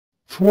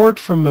Thwart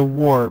from the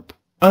Warp,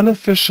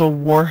 Unofficial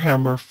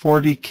Warhammer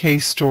 40k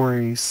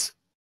Stories.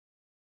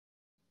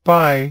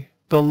 By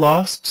The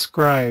Lost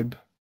Scribe.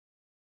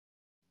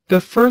 The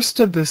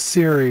first of the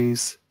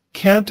series,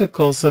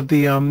 Canticles of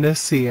the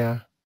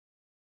Omnissiah.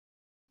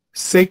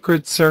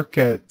 Sacred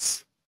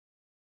Circuits.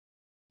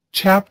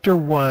 Chapter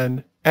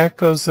 1,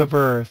 Echoes of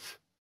Earth.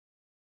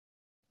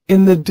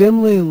 In the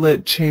dimly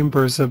lit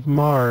chambers of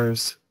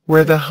Mars,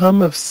 where the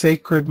hum of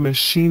sacred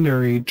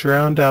machinery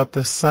drowned out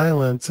the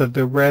silence of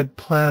the red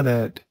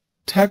planet,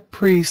 tech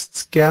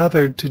priests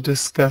gathered to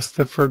discuss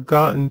the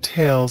forgotten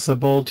tales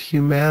of old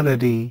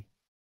humanity.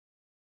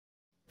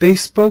 They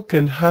spoke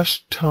in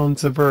hushed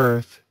tones of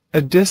Earth,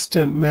 a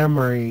distant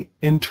memory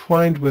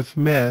entwined with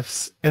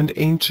myths and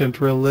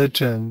ancient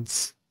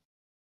religions.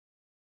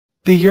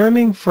 The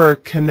yearning for a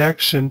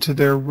connection to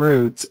their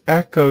roots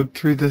echoed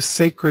through the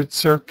sacred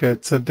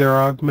circuits of their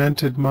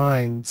augmented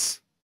minds.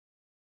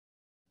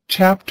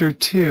 Chapter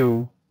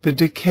 2, The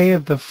Decay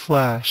of the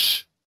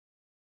Flesh.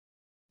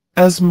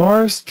 As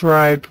Mars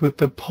thrived with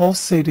the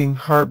pulsating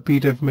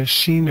heartbeat of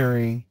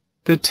machinery,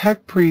 the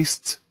tech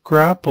priests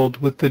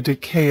grappled with the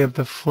decay of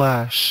the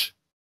flesh.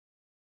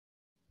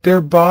 Their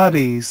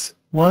bodies,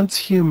 once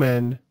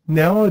human,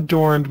 now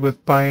adorned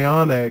with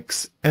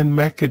bionics and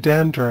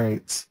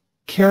mechadendrites,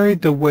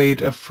 carried the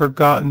weight of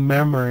forgotten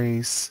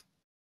memories.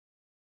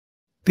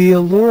 The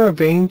allure of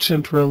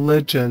ancient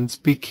religions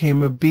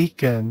became a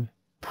beacon,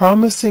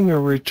 promising a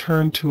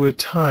return to a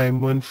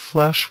time when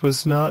flesh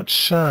was not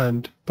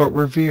shunned but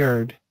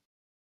revered.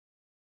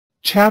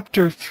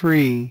 Chapter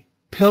 3,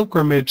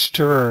 Pilgrimage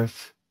to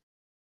Earth.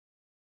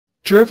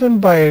 Driven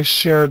by a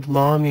shared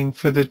longing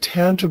for the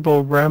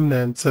tangible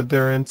remnants of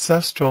their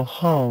ancestral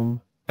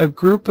home, a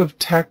group of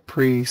tech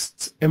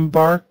priests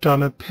embarked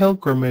on a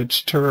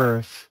pilgrimage to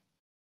Earth.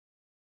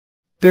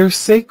 Their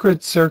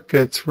sacred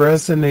circuits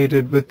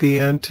resonated with the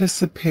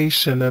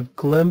anticipation of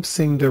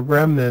glimpsing the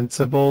remnants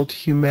of old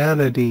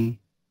humanity,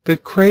 the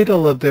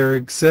cradle of their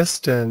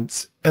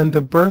existence, and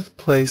the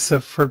birthplace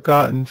of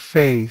forgotten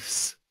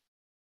faiths.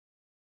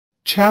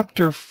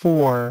 Chapter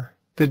 4,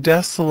 The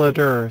Desolate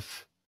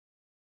Earth.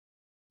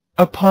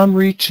 Upon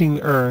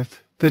reaching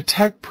Earth, the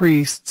tech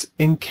priests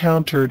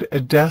encountered a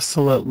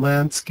desolate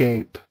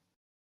landscape.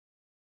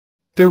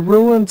 The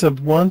ruins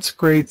of once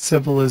great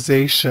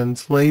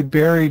civilizations lay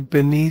buried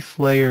beneath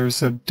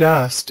layers of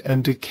dust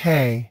and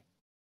decay.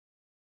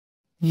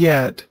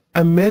 Yet,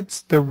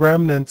 amidst the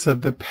remnants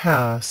of the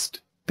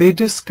past, they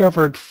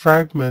discovered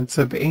fragments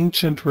of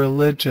ancient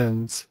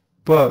religions,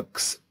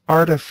 books,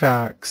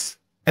 artifacts,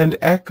 and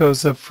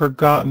echoes of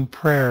forgotten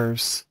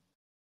prayers.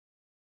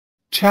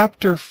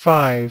 Chapter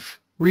 5,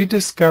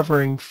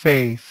 Rediscovering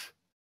Faith.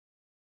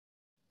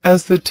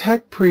 As the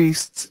tech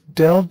priests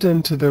delved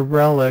into the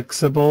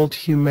relics of old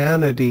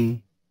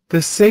humanity,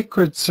 the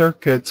sacred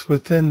circuits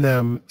within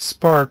them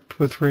sparked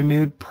with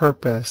renewed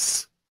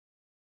purpose.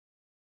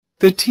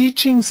 The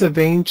teachings of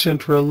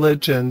ancient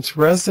religions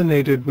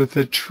resonated with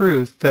a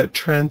truth that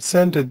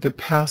transcended the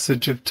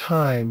passage of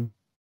time.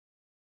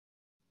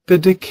 The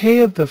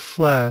decay of the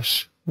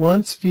flesh,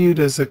 once viewed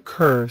as a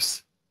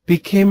curse,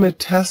 became a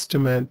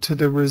testament to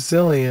the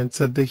resilience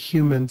of the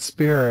human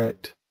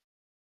spirit.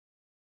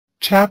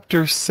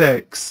 Chapter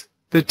 6,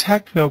 The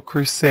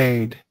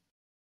Techno-Crusade.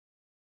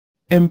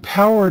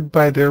 Empowered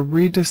by their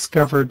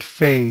rediscovered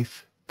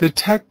faith, the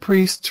tech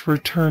priests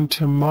returned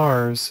to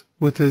Mars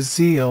with a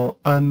zeal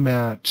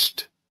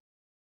unmatched.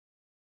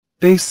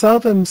 They saw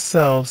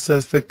themselves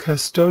as the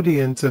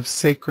custodians of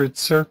sacred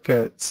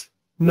circuits,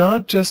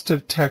 not just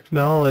of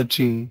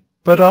technology,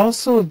 but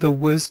also of the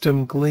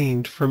wisdom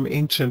gleaned from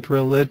ancient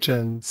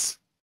religions.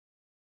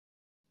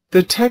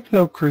 The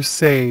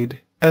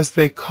Techno-Crusade, as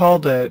they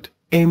called it,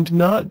 aimed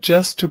not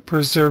just to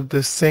preserve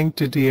the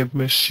sanctity of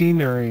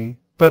machinery,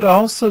 but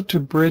also to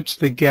bridge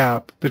the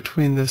gap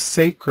between the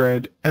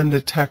sacred and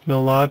the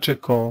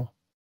technological.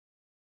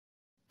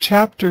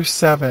 Chapter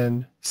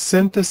 7,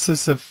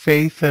 Synthesis of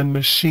Faith and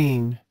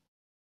Machine.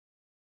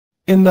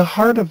 In the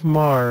heart of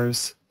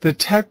Mars, the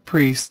tech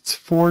priests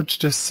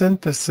forged a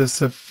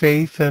synthesis of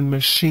faith and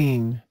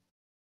machine.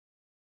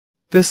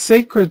 The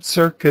sacred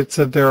circuits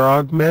of their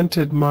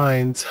augmented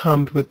minds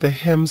hummed with the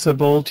hymns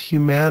of old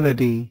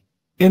humanity,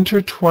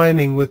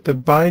 intertwining with the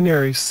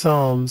binary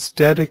psalms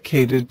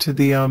dedicated to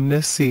the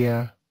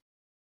Omnissiah.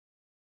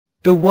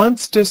 The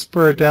once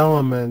disparate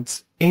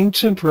elements,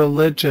 ancient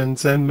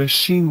religions and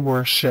machine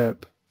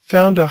worship,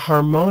 found a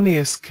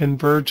harmonious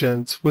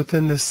convergence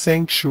within the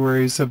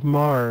sanctuaries of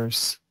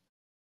Mars.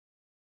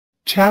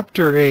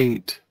 Chapter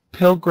 8,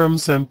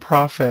 Pilgrims and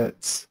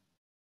Prophets.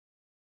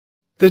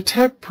 The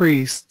tech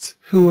priests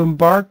who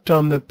embarked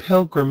on the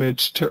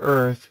pilgrimage to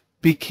Earth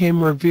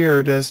became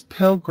revered as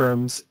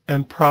pilgrims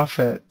and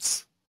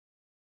prophets.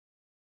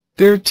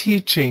 Their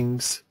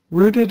teachings,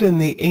 rooted in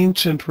the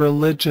ancient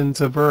religions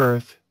of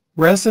Earth,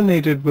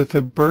 resonated with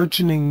a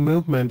burgeoning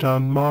movement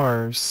on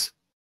Mars.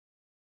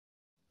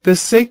 The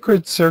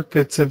sacred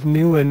circuits of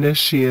new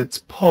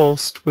initiates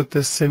pulsed with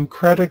the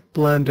syncretic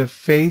blend of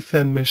faith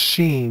and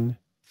machine,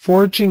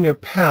 forging a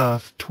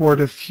path toward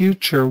a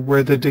future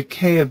where the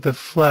decay of the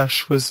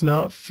flesh was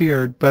not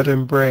feared but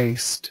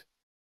embraced.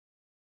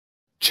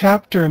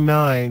 Chapter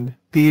 9: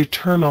 The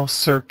Eternal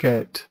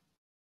Circuit.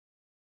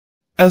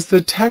 As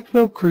the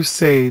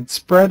Techno-Crusade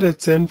spread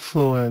its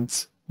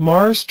influence,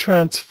 Mars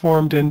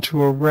transformed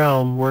into a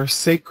realm where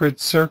sacred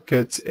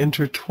circuits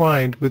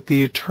intertwined with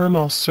the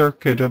eternal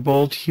circuit of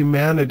old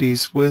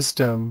humanity's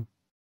wisdom.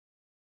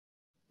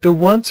 The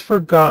once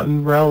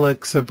forgotten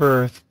relics of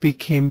Earth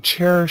became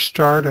cherished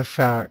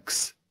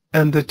artifacts,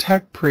 and the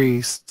tech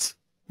priests,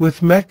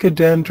 with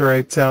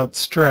mechadendrites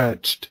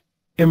outstretched,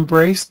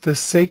 embraced the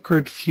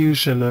sacred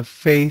fusion of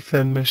faith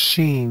and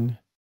machine.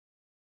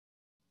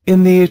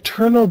 In the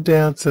eternal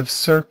dance of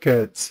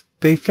circuits,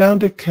 they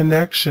found a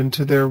connection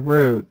to their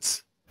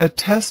roots, a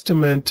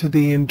testament to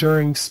the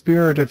enduring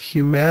spirit of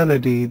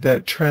humanity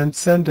that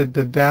transcended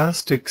the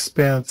vast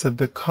expanse of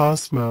the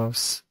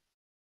cosmos.